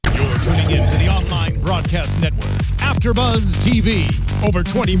tuning in to the online broadcast network, AfterBuzz TV. Over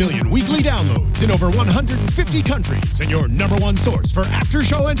 20 million weekly downloads in over 150 countries, and your number one source for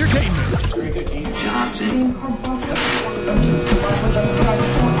after-show entertainment.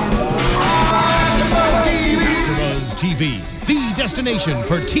 AfterBuzz TV, the destination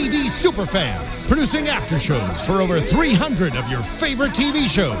for TV superfans, producing aftershows for over 300 of your favorite TV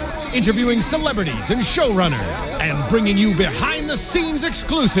shows, interviewing celebrities and showrunners, and bringing you behind-the-scenes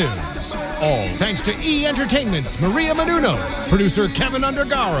exclusives. All thanks to E! Entertainment's Maria Menounos, producer Kevin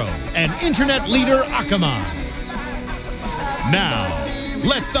Undergaro, and internet leader Akamai. Now,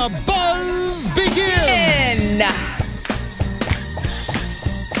 let the buzz begin!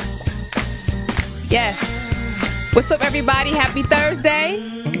 Yes. What's up, everybody? Happy Thursday.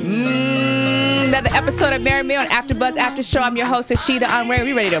 Another episode of Mary Mill on AfterBuzz After Show. I'm your host, Ashita Unray.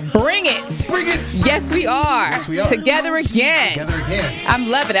 We ready to bring it. Bring it. Yes, we are. Yes, we are. Together again. Together again. I'm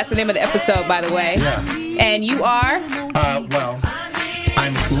loving it. That's the name of the episode, by the way. Yeah. And you are? Well,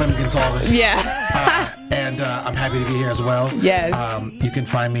 I'm Lem Gonzalez. Yeah. And I'm happy to be here as well. Yes. You can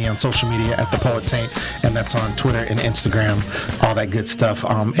find me on social media at The Poet Saint, and that's on Twitter and Instagram, all that good stuff.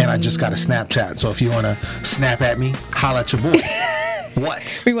 And I just got a Snapchat, so if you want to snap at me, holla at your boy.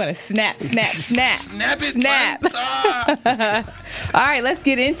 What? We want to snap. Snap it. Snap. All right, let's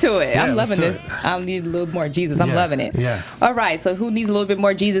get into it. Yeah, I'm loving let's this. do it. I need a little more Jesus. I'm Yeah, loving it. yeah. All right, so who needs a little bit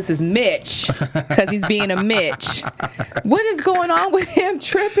more Jesus is Mitch, because he's being a Mitch. What is going on with him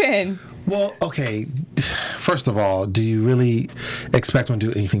tripping? Well, okay. First of all, do you really expect him to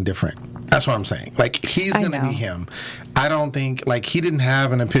do anything different? That's what I'm saying. Like, he's going to be him. I don't think, like, he didn't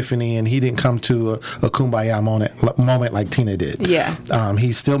have an epiphany and he didn't come to a kumbaya moment like Tina did. Yeah.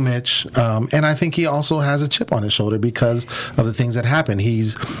 He's still Mitch. And I think he also has a chip on his shoulder because of the things that happened.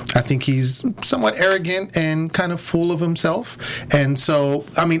 I think he's somewhat arrogant and kind of full of himself. And so,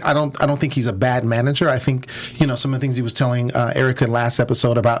 I mean, I don't think he's a bad manager. I think, some of the things he was telling Erica last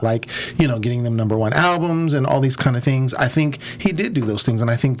episode about, like, getting them number one albums and all these kind of things. I think he did do those things. And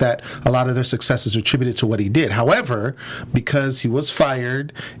I think that a lot of their success is attributed to what he did. However, because he was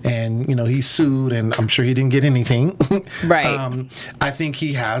fired and, he sued and I'm sure he didn't get anything. Right. I think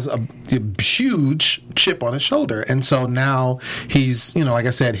he has a huge chip on his shoulder. And so now he's, like I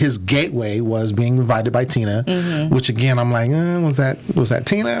said, his gateway was being invited by Tina, which again, I'm like, was that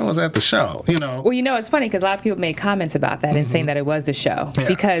Tina? Was that the show? Well, it's funny because a lot of people made comments about that and saying that it was the show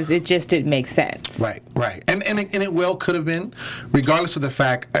because it just didn't make sense. Right. And it well could have been, regardless of the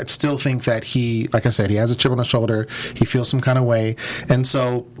fact, I still think that he, like I said, he has a chip on his shoulder. He feels some kind of way. And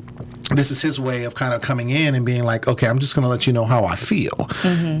so this is his way of kind of coming in and being like, okay, I'm just going to let you know how I feel.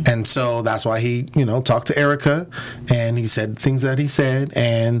 And so that's why he, talked to Erica and he said things that he said.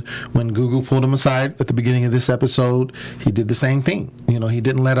 And when Google pulled him aside at the beginning of this episode, he did the same thing. He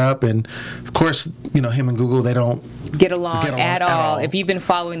didn't let up. And of course, him and Google, they don't get along at all. If you've been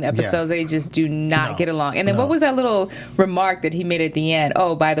following the episodes, they just do not get along. And then what was that little remark that he made at the end?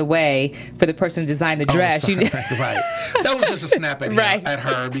 Oh, by the way, for the person who designed the dress. Right. That was just a snap at, at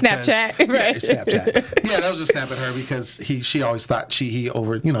her. Because, Snapchat. Right. Snapchat. Yeah, that was a snap at her because she always thought she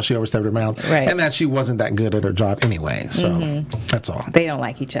overstepped her mouth. Right. And that she wasn't that good at her job anyway. So that's all. They don't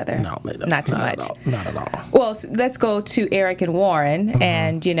like each other. No, they don't. Not too much. Not at all. Well, let's go to Eric and Warren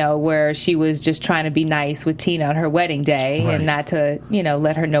and, where she was just trying to be nice with Tina on her wedding day and not to,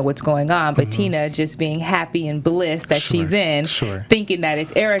 let her know what's going on. But Tina just being happy and bliss that she's in, thinking that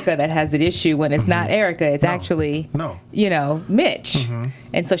it's Erica that has the issue when it's not Erica. It's actually, Mitch.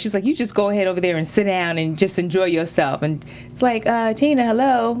 And so she's like, you just go ahead over there and sit down and just enjoy yourself. And it's like, Tina,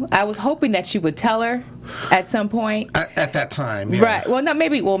 hello. I was hoping that she would tell her at some point. At that time, yeah. Right.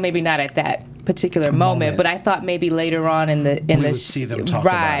 Well, maybe not at that particular moment, but I thought maybe later on in the we would see them talk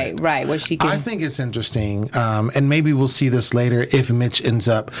about it. Right, where she can. I think it's interesting, and maybe we'll see this later if Mitch ends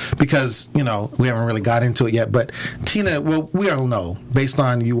up, because we haven't really got into it yet. But Tina, well, we all know based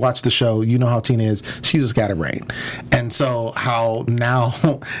on you watch the show, you know how Tina is. She's a scatterbrain, and so how now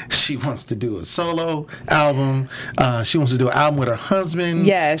she wants to do a solo album. She wants to do an album with her husband.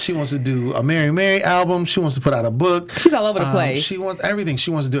 Yes, she wants to do a Mary Mary album. She wants to put out a book. She's all over the place. She wants everything.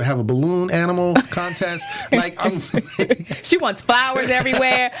 She wants to have a balloon animal contest. She wants flowers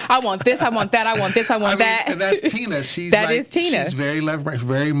everywhere. I want this. I want that. I want this. I want that. And that's Tina. That is Tina. She's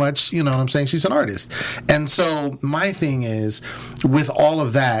very much. You know what I'm saying? She's an artist. And so my thing is, with all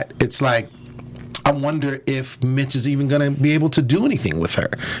of that, it's like, I wonder if Mitch is even going to be able to do anything with her,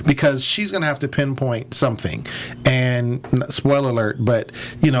 because she's going to have to pinpoint something. And spoiler alert, but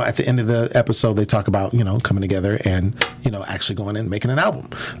at the end of the episode, they talk about coming together and actually going and making an album.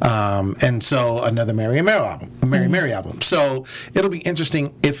 And so another Mary Mary album. So it'll be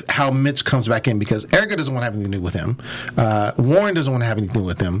interesting if how Mitch comes back in, because Erica doesn't want to have anything to do with him. Warren doesn't want to have anything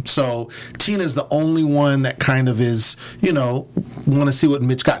with him. So Tina's the only one that kind of is, want to see what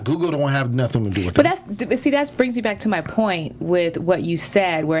Mitch got. Google don't have nothing to do with him. But that brings me back to my point with what you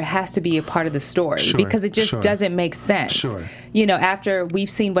said, where it has to be a part of the story, because it just doesn't make sense. Sure. After we've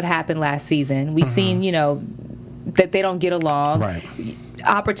seen what happened last season, we've seen, that they don't get along. Right.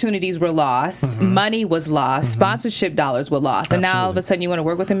 Opportunities were lost. Money was lost. Sponsorship dollars were lost. And now all of a sudden you want to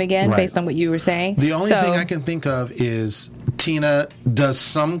work with him again based on what you were saying? The only thing I can think of is Tina does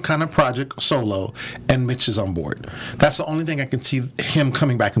some kind of project solo and Mitch is on board. That's the only thing I can see him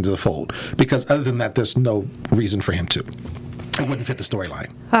coming back into the fold, because other than that, there's no reason for him to. It wouldn't fit the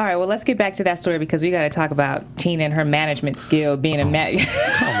storyline. All right, well, let's get back to that story, because we got to talk about Tina and her management skill being a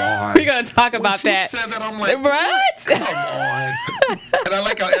Come on. We're going to talk about that. She said that, I'm like, what? Come on. And I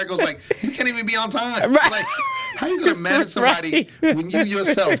like how Erica's like, you can't even be on time. Right. Like, how are you going to manage somebody when you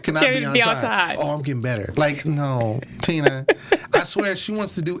yourself cannot be on time? Oh, I'm getting better. Like, no, Tina, I swear she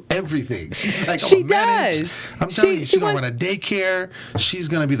wants to do everything. She's like, she does. I'm telling you, she's going to run a daycare. She's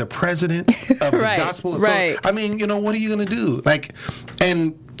going to be the president of the gospel. So, I mean, what are you going to do? Like,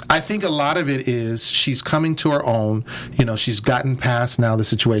 and I think a lot of it is she's coming to her own. She's gotten past now the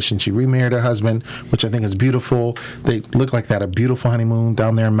situation. She remarried her husband, which I think is beautiful. They look like that, a beautiful honeymoon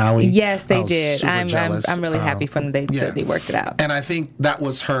down there in Maui. Yes, they did. I'm really happy for them. They worked it out. And I think that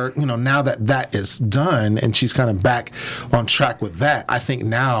was her, now that is done and she's kind of back on track with that. I think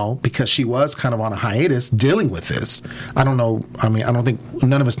now, because she was kind of on a hiatus dealing with this, I don't know. I mean, I don't think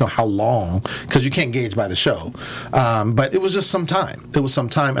none of us know how long, because you can't gauge by the show. But it was just some time. It was some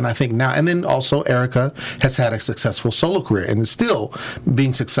time. And I think now, and then also Erica has had a successful solo career and is still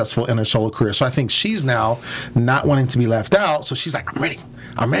being successful in her solo career. So I think she's now not wanting to be left out. So she's like,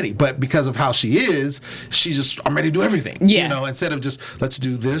 I'm ready. But because of how she is, she's just, I'm ready to do everything. Yeah. Instead of just, let's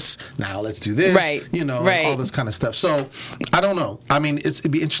do this, now let's do this, all this kind of stuff. So I don't know. I mean, it'd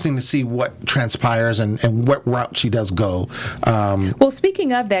be interesting to see what transpires and what route she does go. Well,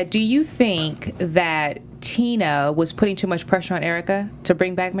 speaking of that, do you think that Tina was putting too much pressure on Erica to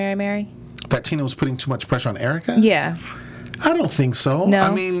bring back Mary Mary? That Tina was putting too much pressure on Erica? Yeah. I don't think so. No? I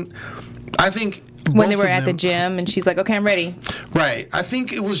mean, I think when they were at the gym and she's like, okay, I'm ready. Right. I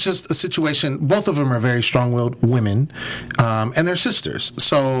think it was just a situation. Both of them are very strong-willed women, and they're sisters.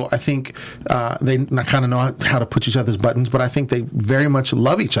 So I think they kind of know how to push each other's buttons, but I think they very much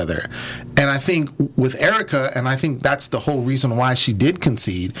love each other. And I think with Erica, and I think that's the whole reason why she did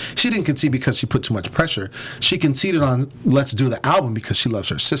concede. She didn't concede because she put too much pressure. She conceded on let's do the album because she loves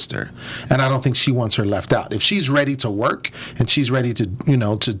her sister. And I don't think she wants her left out. If she's ready to work and she's ready to,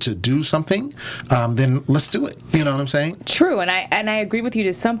 to do something, then let's do it. You know what I'm saying? True, and I agree with you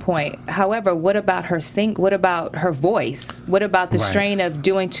to some point. However, what about her what about her voice? What about the strain of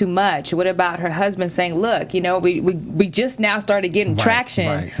doing too much? What about her husband saying, look, we just now started getting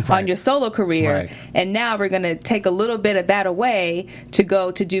traction on your solo career, and now we're going to take a little bit of that away to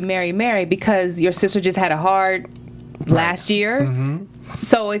go to do Mary Mary because your sister just had a hard last year. Mm-hmm.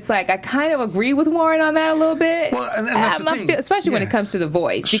 So it's like I kind of agree with Warren on that a little bit. Well, and that's the thing. Especially when it comes to the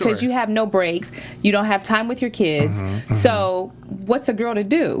voice, because you have no breaks, you don't have time with your kids. Mm-hmm. So what's a girl to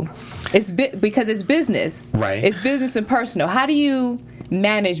do? Because it's business. Right. It's business and personal. How do you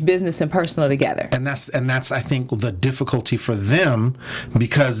manage business and personal together? And that's I think the difficulty for them,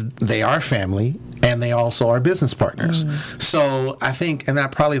 because they are family and they also are business partners. Mm. So I think, and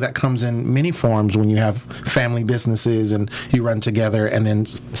that comes in many forms when you have family businesses and you run together, and then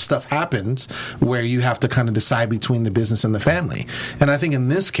stuff happens where you have to kind of decide between the business and the family. And I think in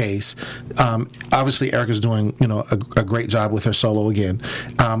this case, obviously Erica's doing a great job with her solo again,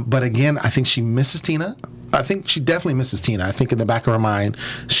 but again, I think she misses Tina. I think she definitely misses Tina. I think in the back of her mind,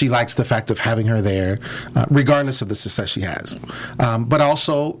 she likes the fact of having her there, regardless of the success she has. But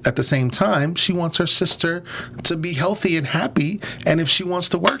also, at the same time, she wants her sister to be healthy and happy. And if she wants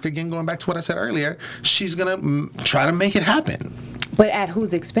to work, again, going back to what I said earlier, she's going to try to make it happen. But at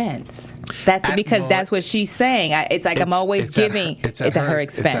whose expense? That's what she's saying. It's like I'm always giving. It's at her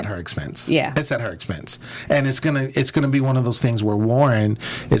expense. It's at her expense. Yeah, it's at her expense, and it's gonna be one of those things where Warren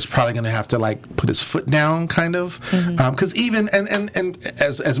is probably gonna have to like put his foot down, kind of, because even and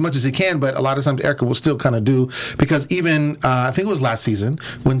as much as he can, but a lot of times Erica will still kind of do, because even I think it was last season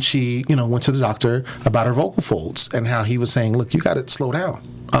when she went to the doctor about her vocal folds and how he was saying, look, you got to slow down.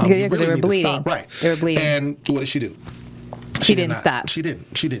 They were bleeding. Right. They were bleeding. And what did she do? She didn't stop. She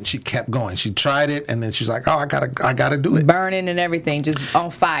didn't. She kept going. She tried it, and then she's like, "Oh, I gotta do it." Burning and everything, just on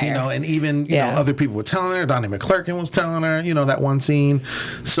fire. And even other people were telling her. Donnie McClurkin was telling her, that one scene.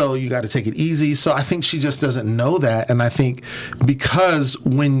 So you got to take it easy. So I think she just doesn't know that, and I think because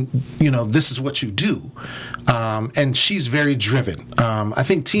when this is what you do, and she's very driven. I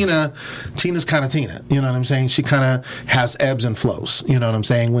think Tina's kind of Tina. You know what I'm saying? She kind of has ebbs and flows. You know what I'm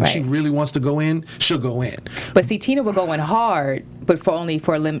saying? When she really wants to go in, she'll go in. But see, Tina will go in hard, but only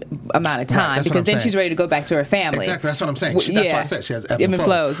for a amount of time, because then she's ready to go back to her family. Exactly, that's what I'm saying. That's why I said she has ebb and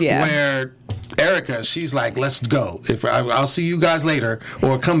flows. Yeah. Where Erica, she's like, let's go. I'll see you guys later,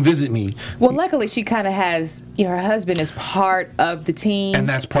 or come visit me. Well, luckily she kind of has, her husband is part of the team, and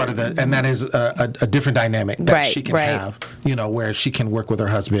that's part of and that is a different dynamic that she can have. Where she can work with her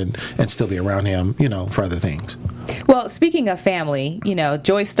husband and still be around him, for other things. Well, speaking of family,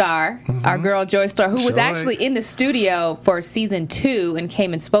 Joy Starr, our girl Joy Starr, who was actually in the studio for season 2 and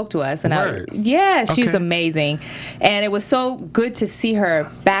came and spoke to us, and she's amazing, and it was so good to see her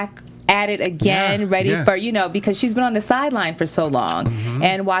back at it again, ready for, because she's been on the sideline for so long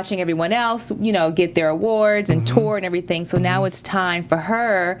and watching everyone else, get their awards and tour and everything. So now it's time for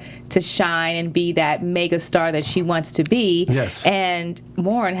her to shine and be that mega star that she wants to be. Yes. And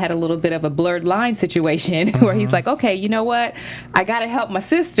Warren had a little bit of a blurred line situation where he's like, okay, you know what? I got to help my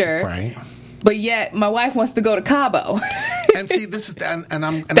sister. Right. But yet my wife wants to go to Cabo. And see, this is, and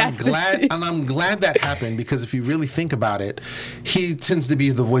I'm glad that happened, because if you really think about it, he tends to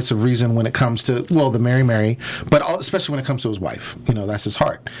be the voice of reason when it comes to, the Mary, but especially when it comes to his wife. That's his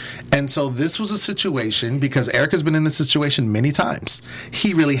heart. And so this was a situation, because Erica's been in this situation many times.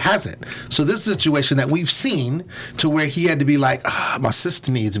 He really hasn't. So this is a situation that we've seen to where he had to be like, my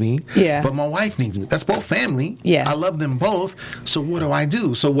sister needs me, but my wife needs me. That's both family. Yeah. I love them both. So what do I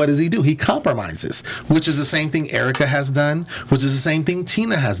do? So what does he do? He compromises, which is the same thing Erica has done, which is the same thing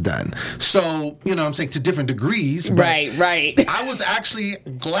Tina has done. So, what I'm saying, to different degrees. But right. I was actually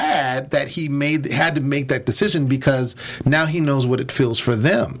glad that he had to make that decision, because now he knows what it feels for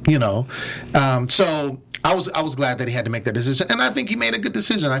them, So I was glad that he had to make that decision, and I think he made a good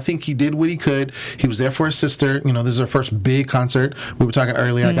decision. I think he did what he could. He was there for his sister. This is her first big concert. We were talking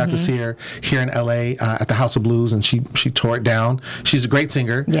earlier. I got to see her here in LA at the House of Blues, and she tore it down. She's a great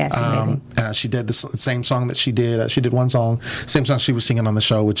singer. Yeah, she's amazing. She did the same song that she did. She did one song, same song she was singing on the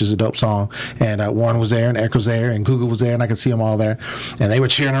show, which is a dope song. And Warren was there, and Erica was there, and Google was there, and I could see them all there, and they were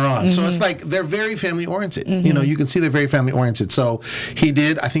cheering her on. So it's like they're very family oriented. You can see they're very family oriented. So I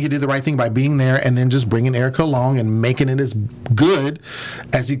think he did the right thing by being there, and then just bringing Erica along and making it as good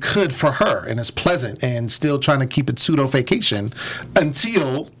as he could for her, and as pleasant, and still trying to keep it pseudo vacation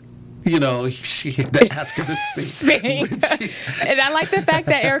until she had to ask her to sing. And I like the fact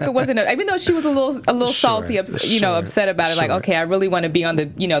that Erica wasn't, even though she was a little salty, upset about it. Like, okay, I really want to be on the,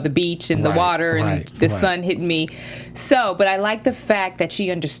 the beach and the water and the sun hitting me. So, but I like the fact that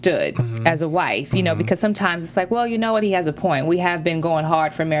she understood as a wife, because sometimes it's like, well, you know what, he has a point. We have been going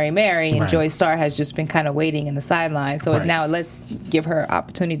hard for Mary, and Joy Starr has just been kind of waiting in the sidelines. So now let's give her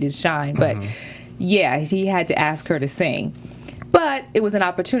opportunity to shine. But he had to ask her to sing. But it was an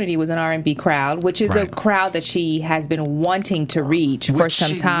opportunity. It was an R&B crowd, which is a crowd that she has been wanting to reach for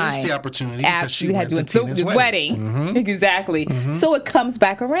some time. She missed the opportunity because she went to Tina's wedding. Exactly. So it comes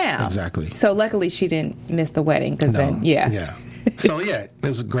back around. Exactly. So luckily she didn't miss the wedding, because So it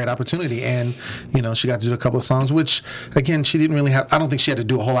was a great opportunity, and she got to do a couple of songs, which again she didn't really have. I don't think she had to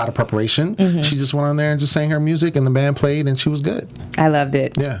do a whole lot of preparation. She just went on there and just sang her music, and the band played, and she was good. I loved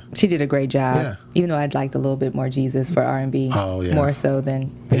it. Yeah, she did a great job. Yeah. Even though I'd liked a little bit more Jesus for R&B, more so than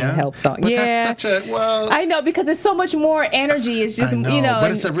the help song. But that's such a I know, because it's so much more energy. It's just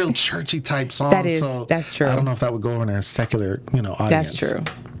but it's a real churchy type song. That's true. I don't know if that would go over in a secular audience. That's true.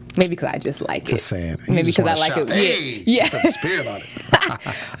 Maybe because I just like it. Just saying. Maybe because I like it. Hey, yeah. Put the spirit on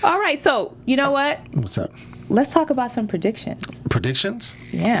it. All right. So, you know what? What's up? Let's talk about some predictions.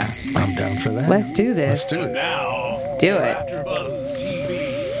 Predictions? Yeah. I'm down for that. Let's do this. Let's do it. Let's do it. AfterBuzz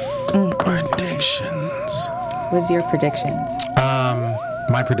TV. Predictions. What's your predictions?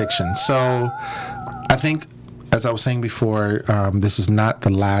 My predictions. So, I think as I was saying before, this is not the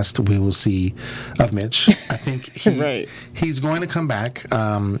last we will see of Mitch. I think he's going to come back.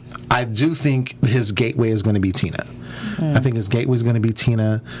 I do think his gateway is going to be Tina. I think his gateway is going to be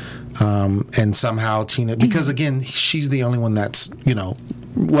Tina, and somehow Tina, because again, she's the only one that's,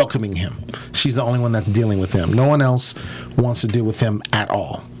 welcoming him. She's the only one that's dealing with him. No one else wants to deal with him at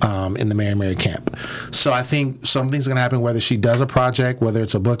all in the Mary camp. So I think something's going to happen, whether she does a project, whether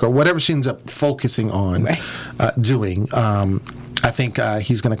it's a book, or whatever she ends up focusing on doing. I think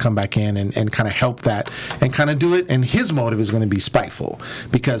he's going to come back in and kind of help that and kind of do it. And his motive is going to be spiteful,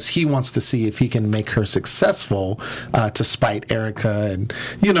 because he wants to see if he can make her successful to spite Erica and,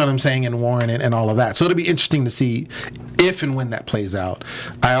 you know what I'm saying, and Warren and all of that. So it'll be interesting to see if and when that plays out.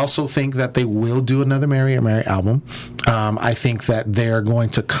 I also think that they will do another Mary album. I think that they're going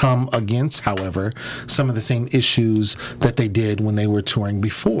to come against, however, some of the same issues that they did when they were touring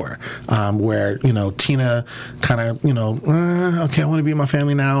before, where, Tina kind of, okay, I want to be with my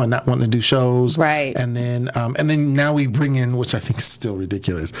family now and not wanting to do shows. Right. And then now we bring in, which I think is still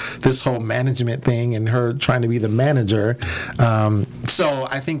ridiculous, this whole management thing and her trying to be the manager. So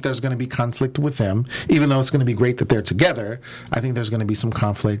I think there's going to be conflict with them, even though it's going to be great that they're together. I think there's going to be some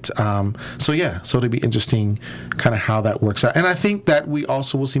conflict. So it'll be interesting kind of how that works out. And I think that we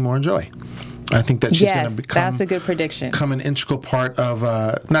also will see more Joy. I think that she's going to become, that's a good prediction, become an integral part of,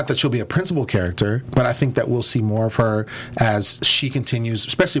 not that she'll be a principal character, but I think that we'll see more of her as she continues,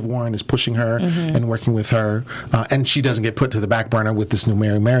 especially if Warren is pushing her and working with her, and she doesn't get put to the back burner with this new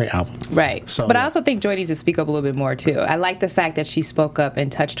Mary album. Right. So, but I also think Joy needs to speak up a little bit more, too. I like the fact that she spoke up and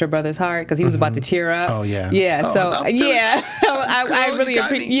touched her brother's heart, because he was about to tear up. Oh, yeah. Yeah, I really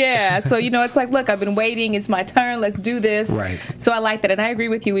appreciate. Yeah, so, it's like, look, I've been waiting. It's my turn. Let's do this. Right. So I like that, and I agree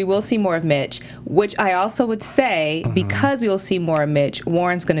with you. We will see more of Mitch. Which I also would say, because we will see more of Mitch,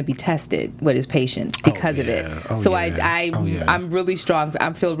 Warren's going to be tested with his patience because of it. I'm really strong.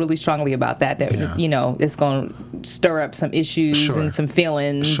 I feel really strongly about that. That it's going to stir up some issues and some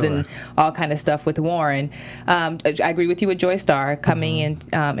feelings and all kind of stuff with Warren. I agree with you with Joy Starr coming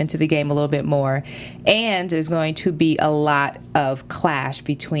into the game a little bit more, and there's going to be a lot of clash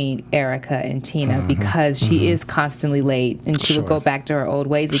between Erica and Tina because she is constantly late and she will go back to her old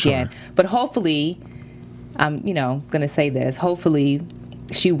ways again. But hopefully, I'm going to say this, hopefully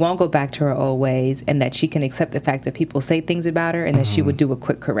she won't go back to her old ways, and that she can accept the fact that people say things about her, and that she would do a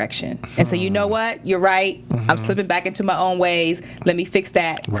quick correction and say, you know what, you're right, I'm slipping back into my own ways, let me fix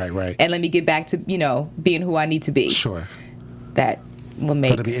that, right, and let me get back to being who I need to be. Sure. That will make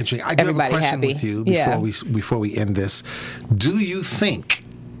That'll be interesting. I do have a question happy. with you before we end this. Do you think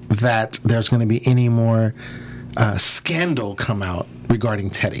that there's going to be any more scandal come out regarding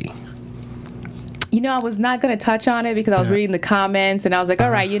Teddy? I was not going to touch on it because I was reading the comments, and I was like,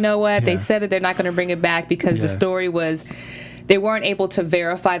 all right, you know what? They said that they're not going to bring it back because the story was, they weren't able to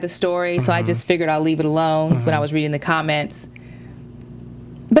verify the story, so I just figured I'll leave it alone when I was reading the comments.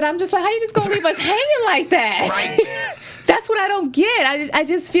 But I'm just like, how you just going to leave us hanging like that? Right. That's what I don't get. I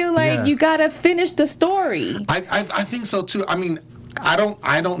just feel like you got to finish the story. I think so, too. I mean, I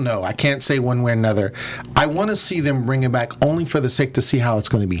don't know. I can't say one way or another. I want to see them bring it back only for the sake to see how it's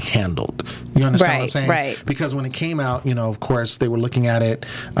going to be handled. You understand what I'm saying? Right. Because when it came out, of course, they were looking at it,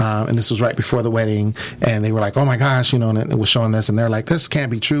 and this was right before the wedding, and they were like, oh my gosh, and it was showing this, and they're like, this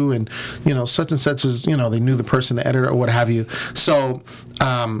can't be true, and, such and such is, they knew the person, the editor, or what have you. So,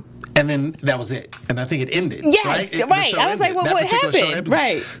 and then that was it. And I think it ended. Yes, right. I was like, well, what happened?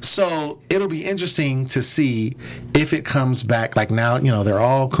 Right. So it'll be interesting to see if it comes back. Like now, they're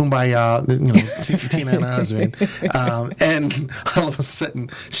all kumbaya, Tina and her husband. And all of a sudden,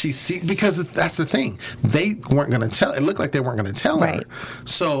 because that's the thing. They weren't going to tell. It looked like they weren't going to tell her.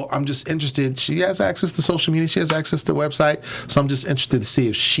 So I'm just interested. She has access to social media. She has access to the website. So I'm just interested to see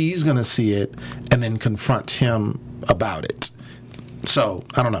if she's going to see it and then confront him about it. So,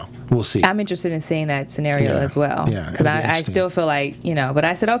 I don't know. We'll see. I'm interested in seeing that scenario as well. Yeah. Because I still feel like, but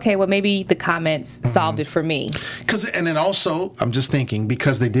I said, okay, well, maybe the comments solved it for me. And then also, I'm just thinking,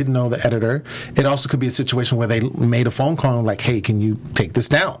 because they didn't know the editor, it also could be a situation where they made a phone call and like, hey, can you take this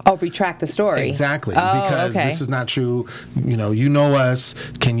down? Oh, retract the story. Exactly. Because this is not true. You know us.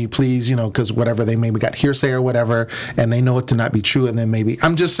 Can you please, because whatever, they maybe got hearsay or whatever, and they know it to not be true. And then maybe,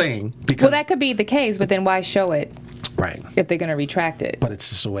 I'm just saying. Because, well, that could be the case, but then why show it? Right. if they're going to retract it. But it's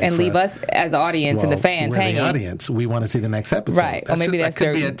just a way and for leave us as the audience and the fans we're hanging. the audience. We want to see the next episode. Right. Or maybe that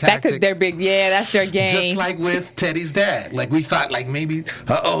could be a tactic. their big. Yeah, that's their game. Just like with Teddy's dad. Like we thought, like maybe,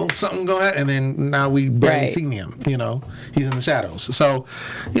 something going to happen. And then now we barely seen him. He's in the shadows. So,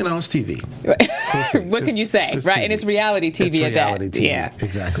 it's TV. We'll what can you say? Right. TV. And it's reality TV it's reality at that. TV. Yeah.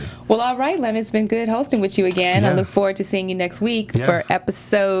 Exactly. Well, all right, Lemon. It's been good hosting with you again. I look forward to seeing you next week for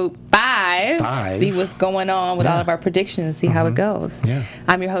episode 5. See what's going on with all of our predictions. See how it goes. Yeah.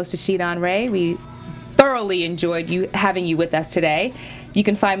 I'm your host, Ashidon Ray. We thoroughly enjoyed having you with us today. You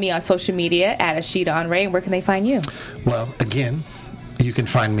can find me on social media at Ashidon Ray. And where can they find you? Well, again, you can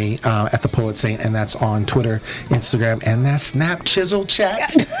find me at The Poet Saint, and that's on Twitter, Instagram, and that's Snap Chisel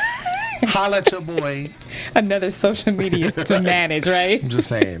Chat. Holla at your boy. Another social media to manage, right? I'm just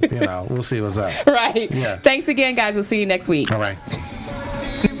saying, we'll see what's up. Right. Yeah. Thanks again, guys. We'll see you next week. All right.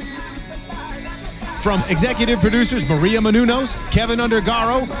 From executive producers Maria Menounos, Kevin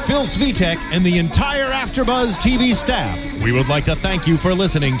Undergaro, Phil Svitek, and the entire AfterBuzz TV staff, we would like to thank you for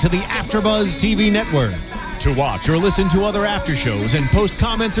listening to the AfterBuzz TV network. To watch or listen to other after shows and post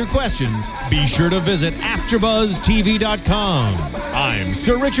comments or questions, be sure to visit AfterBuzzTV.com. I'm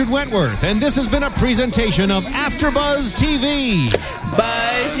Sir Richard Wentworth, and this has been a presentation of AfterBuzz TV.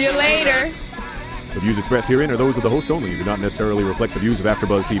 Buzz you later. The views expressed herein are those of the hosts only and do not necessarily reflect the views of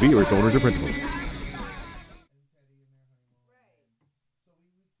AfterBuzz TV or its owners or principals. It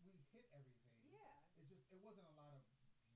wasn't a lot